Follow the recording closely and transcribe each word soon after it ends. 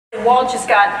Walt just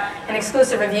got an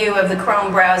exclusive review of the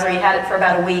Chrome browser. He had it for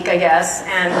about a week, I guess,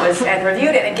 and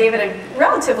reviewed it and gave it a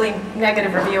relatively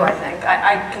negative review, I think.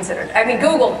 I mean,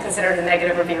 Google considered it a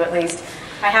negative review at least.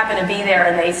 I happened to be there,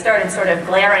 and they started sort of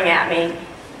glaring at me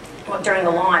during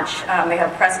the launch. They had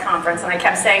a press conference, and I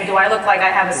kept saying, do I look like I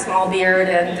have a small beard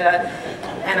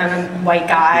and I'm a white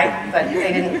guy? But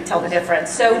they didn't tell the difference.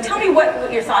 So tell me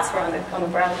what your thoughts were on the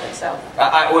browser itself.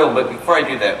 I will, but before I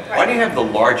do that, why do you have the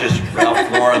largest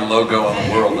Ralph Lauren logo in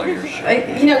the world on your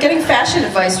shirt? You know, getting fashion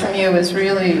advice from you is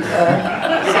really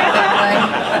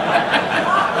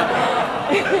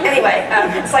Anyway,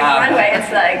 it's like a runway.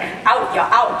 It's like, out, you're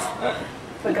out.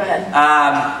 But go ahead.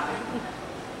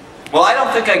 Well, I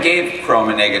don't think I gave Chrome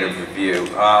a negative review.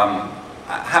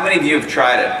 How many of you have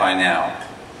tried it by now?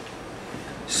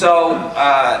 So,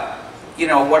 you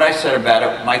know, what I said about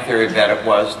it, my theory about it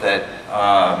was that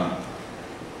I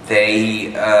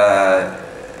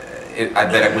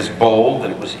bet it was bold, that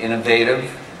it was innovative,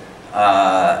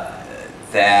 that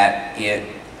it,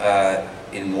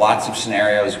 in lots of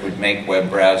scenarios, would make web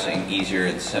browsing easier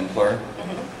and simpler.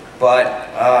 But,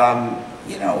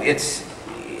 you know, it's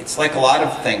like a lot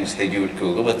of things they do at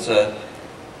Google. It's a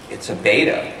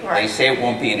beta. Right. They say it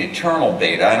won't be an eternal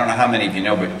beta. I don't know how many of you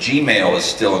know, but Gmail is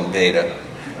still in beta.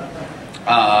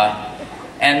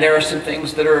 And there are some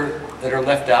things that are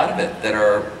left out of it that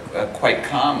are quite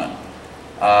common.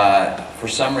 For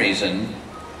some reason,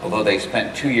 although they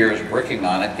spent 2 years working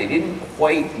on it, they didn't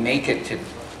quite make it to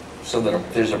so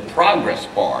that there's a progress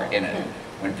bar in it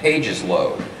when pages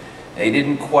load. They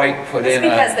didn't quite put in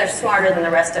because they're smarter than the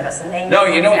rest of us, and they know.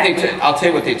 No, you know what I'll tell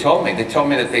you what they told me. They told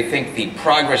me that they think the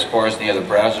progress bars in the other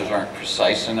browsers aren't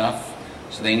precise enough,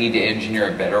 so they need to engineer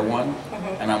a better one.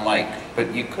 And I'm like,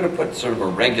 but you could have put sort of a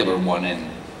regular one in,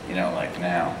 you know, like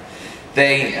now.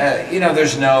 They, you know,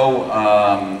 there's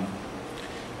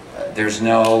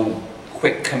no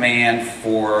quick command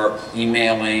for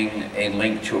emailing a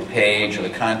link to a page or the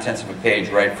contents of a page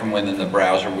right from within the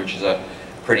browser, which is a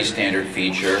pretty standard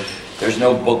feature. There's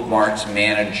no bookmarks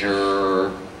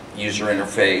manager user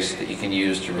interface that you can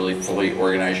use to really fully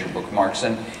organize your bookmarks.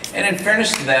 And in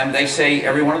fairness to them, they say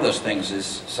every one of those things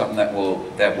is something that will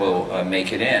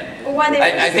make it in. Well, why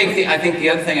I think the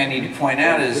other thing I need to point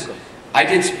out is I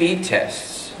did speed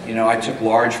tests. You know, I took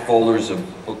large folders of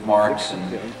bookmarks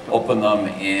and opened them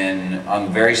on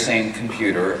the very same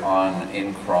computer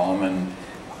in Chrome and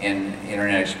in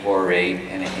Internet Explorer 8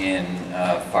 and in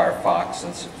Firefox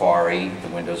and Safari, the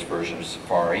Windows version of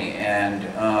Safari, and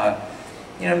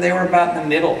you know, they were about in the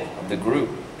middle of the group.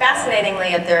 Fascinatingly,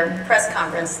 at their press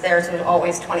conference, theirs was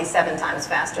always 27 times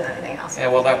faster than anything else. Yeah,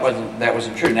 well, that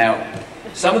wasn't true. Now,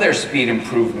 some of their speed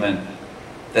improvement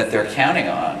that they're counting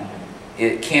on,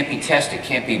 it can't be tested,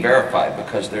 can't be verified,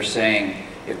 because they're saying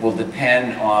it will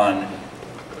depend on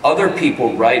other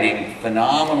people writing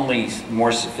phenomenally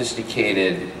more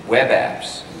sophisticated web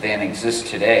apps than exist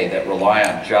today that rely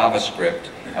on JavaScript.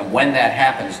 And when that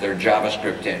happens, their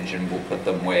JavaScript engine will put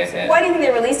them way ahead. Why do you think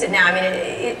they released it now? I mean,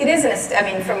 it isn't, I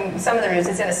mean, from some of the reviews,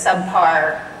 it's in a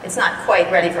subpar, it's not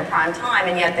quite ready for prime time,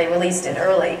 and yet they released it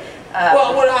early.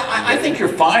 I think you're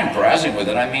fine browsing with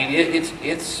it. I mean,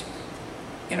 it's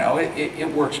you know,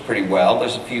 it works pretty well.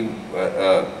 There's a few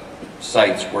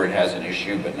sites where it has an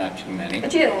issue, but not too many.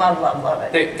 But you didn't love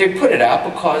it. They put it out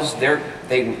because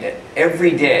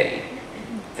every day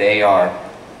they are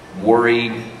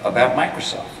worried about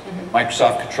Microsoft.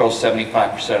 Microsoft controls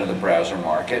 75% of the browser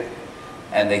market,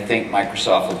 and they think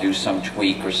Microsoft will do some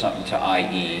tweak or something to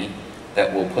IE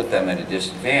that will put them at a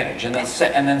disadvantage. And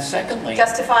then secondly,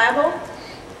 justifiable?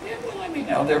 Yeah, well, I mean,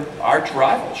 no, they're arch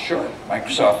rivals. Sure,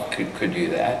 Microsoft could do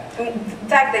that. I mean, in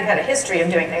fact, they've had a history of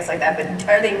doing things like that. But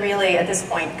are they really, at this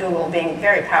point, Google being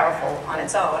very powerful on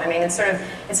its own? I mean, it's sort of,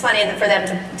 it's funny for them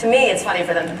to me, it's funny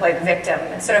for them to play the victim.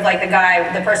 It's sort of like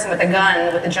the person with the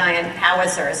gun with the giant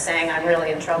howitzer is saying, "I'm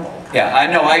really in trouble." Yeah, I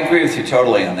know. I agree with you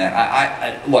totally on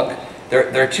that. Look,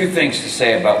 there are two things to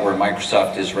say about where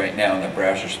Microsoft is right now in the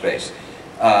browser space.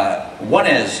 One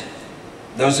is,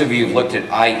 those of you who've looked at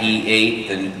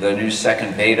IE8, the new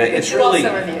second beta, it's really,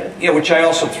 yeah, which I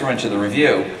also threw into the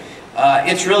review.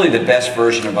 It's really the best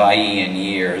version of IE in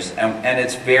years, and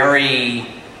it's very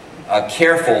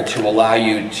careful to allow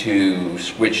you to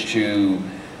switch to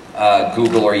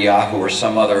Google or Yahoo or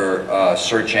some other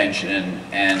search engine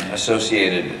and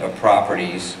associated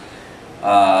properties.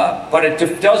 But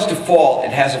it does default.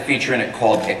 It has a feature in it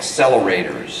called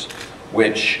accelerators,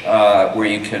 which where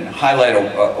you can highlight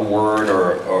a word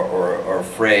or a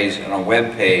phrase on a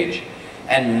web page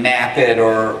and map it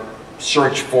or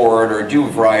search for it or do a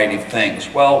variety of those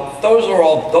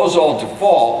all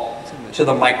default to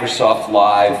the Microsoft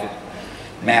Live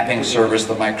mapping service,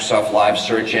 the Microsoft Live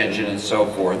search engine, and so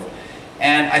forth.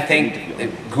 And I think that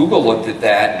Google looked at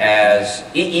that as,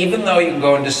 even though you can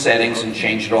go into settings and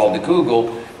change it all to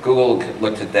Google, Google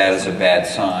looked at that as a bad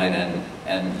sign,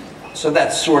 and so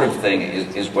that sort of thing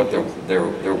is what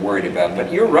they're worried about.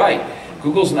 But you're right,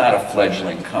 Google's not a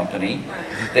fledgling company.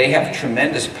 They have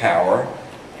tremendous power,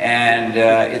 and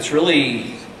it's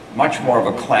really much more of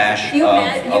a clash you of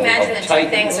imagine the two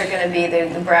titans. things are going to be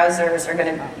the browsers are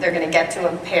they're going to get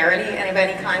to a parity of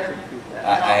any kind of.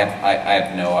 I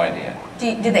have no idea.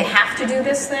 Do they have to do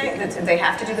this thing? Do they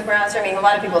have to do the browser? I mean, a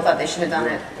lot of people thought they should have done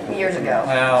it years ago.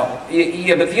 Well,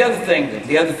 yeah, but the other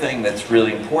thing that's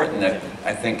really important that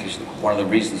I think is one of the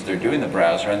reasons they're doing the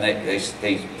browser, and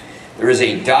there is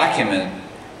a document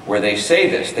where they say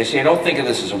this. They say, don't think of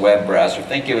this as a web browser.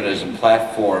 Think of it as a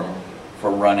platform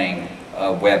for running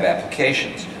web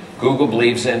applications. Google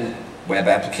believes in web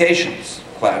applications,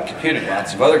 cloud computing.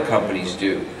 Lots of other companies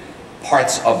do.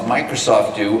 Parts of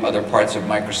Microsoft do. Other parts of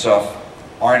Microsoft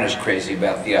aren't as crazy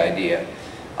about the idea.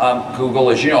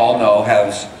 Google, as you all know,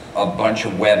 has a bunch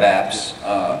of web apps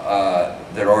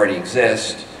that already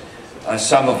exist.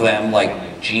 Some of them, like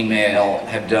Gmail,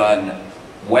 have done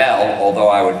well, although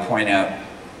I would point out Gmail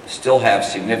still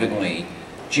has significantly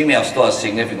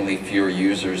fewer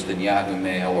users than Yahoo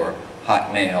Mail or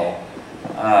Hotmail,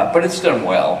 but it's done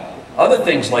well. Other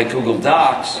things like Google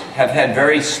Docs have had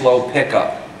very slow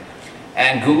pickup.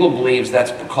 And Google believes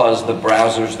that's because the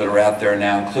browsers that are out there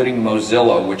now, including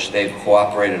Mozilla, which they've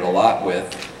cooperated a lot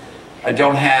with,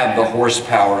 don't have the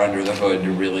horsepower under the hood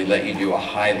to really let you do a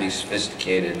highly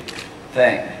sophisticated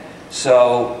thing.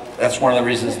 So that's one of the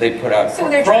reasons they put out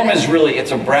Chrome. Is really,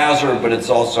 it's a browser, but it's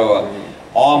also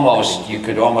you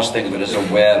could almost think of it as a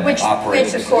web operating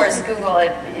system. Which, of course, Google,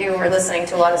 you were listening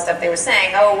to a lot of stuff they were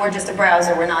saying, oh, we're just a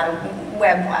browser, we're not a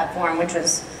web platform, which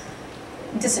was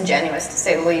disingenuous, to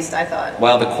say the least, I thought.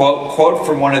 Well, the quote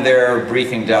from one of their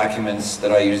briefing documents that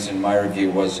I used in my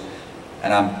review was,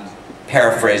 and I'm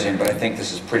paraphrasing, but I think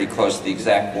this is pretty close to the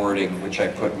exact wording which I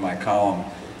put in my column.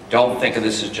 Don't think of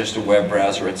this as just a web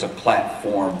browser, it's a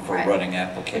platform for running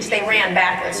applications. Which they ran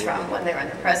backwards from when they were in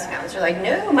their press conference. They're like,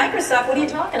 no, Microsoft, what are you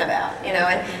talking about? You know,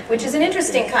 and which is an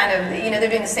interesting kind of, they're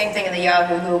doing the same thing in the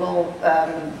Yahoo, Google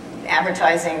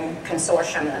advertising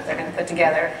consortium that they're going to put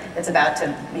together that's about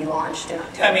to be launched in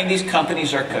October. I mean, these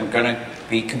companies are going to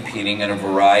be competing in a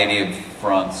variety of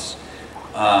fronts.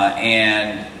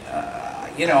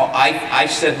 I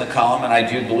said in the column, and I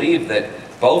do believe that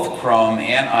both Chrome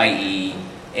and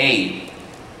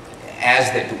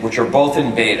IE8, which are both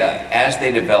in beta, as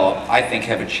they develop, I think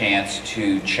have a chance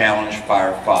to challenge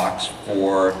Firefox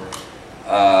for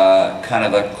kind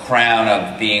of the crown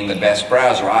of being the best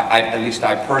browser. At least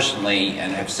I personally,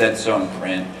 and have said so in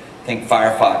print, think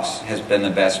Firefox has been the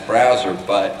best browser,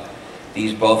 but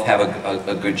these both have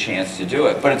a good chance to do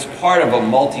it. But it's part of a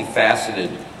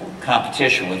multifaceted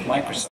competition with Microsoft.